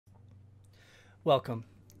Welcome.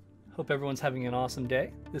 Hope everyone's having an awesome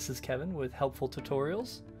day. This is Kevin with Helpful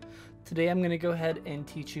Tutorials. Today I'm going to go ahead and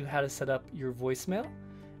teach you how to set up your voicemail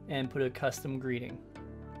and put a custom greeting.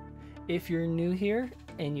 If you're new here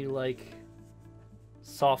and you like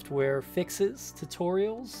software fixes,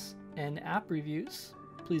 tutorials, and app reviews,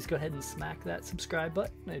 please go ahead and smack that subscribe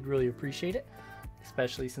button. I'd really appreciate it,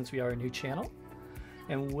 especially since we are a new channel.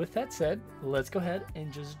 And with that said, let's go ahead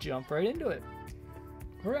and just jump right into it.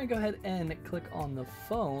 We're going to go ahead and click on the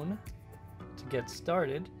phone to get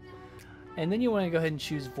started. And then you want to go ahead and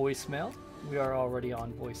choose voicemail. We are already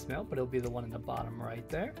on voicemail, but it'll be the one in the bottom right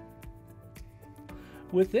there.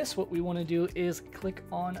 With this, what we want to do is click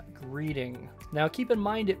on greeting. Now keep in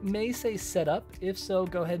mind it may say setup. If so,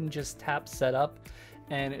 go ahead and just tap setup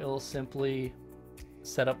and it'll simply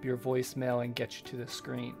set up your voicemail and get you to the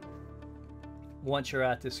screen. Once you're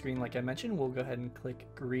at the screen, like I mentioned, we'll go ahead and click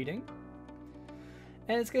greeting.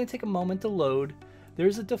 And it's going to take a moment to load.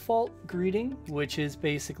 There's a default greeting, which is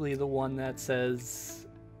basically the one that says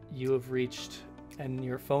you have reached and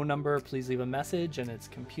your phone number, please leave a message, and it's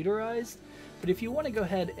computerized. But if you want to go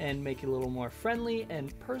ahead and make it a little more friendly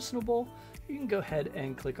and personable, you can go ahead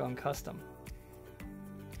and click on custom.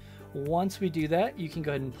 Once we do that, you can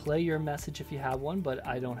go ahead and play your message if you have one, but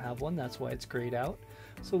I don't have one, that's why it's grayed out.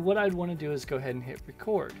 So what I'd want to do is go ahead and hit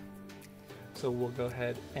record. So we'll go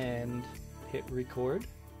ahead and hit record.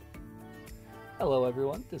 Hello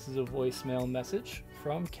everyone, this is a voicemail message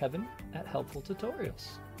from Kevin at Helpful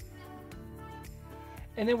Tutorials.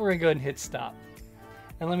 And then we're going to go ahead and hit stop.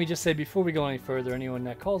 And let me just say before we go any further, anyone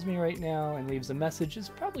that calls me right now and leaves a message is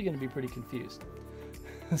probably going to be pretty confused.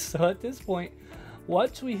 So at this point,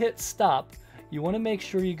 once we hit stop, you want to make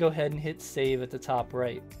sure you go ahead and hit save at the top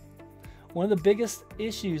right. One of the biggest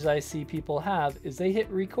issues I see people have is they hit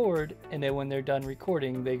record and then when they're done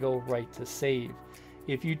recording, they go right to save.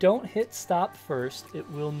 If you don't hit stop first, it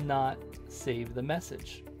will not save the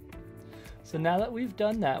message. So now that we've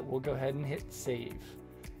done that, we'll go ahead and hit save.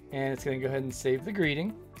 And it's going to go ahead and save the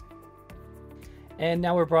greeting. And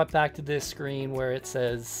now we're brought back to this screen where it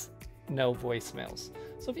says no voicemails.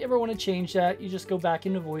 So if you ever want to change that, you just go back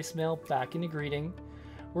into voicemail, back into greeting.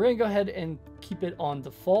 We're going to go ahead and keep it on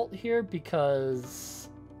default here because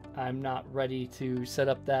I'm not ready to set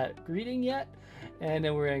up that greeting yet. And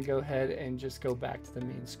then we're going to go ahead and just go back to the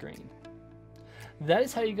main screen. That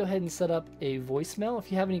is how you go ahead and set up a voicemail. If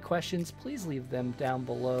you have any questions, please leave them down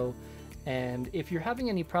below. And if you're having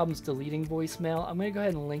any problems deleting voicemail, I'm going to go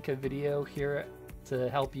ahead and link a video here to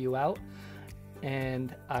help you out.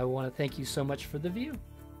 And I want to thank you so much for the view.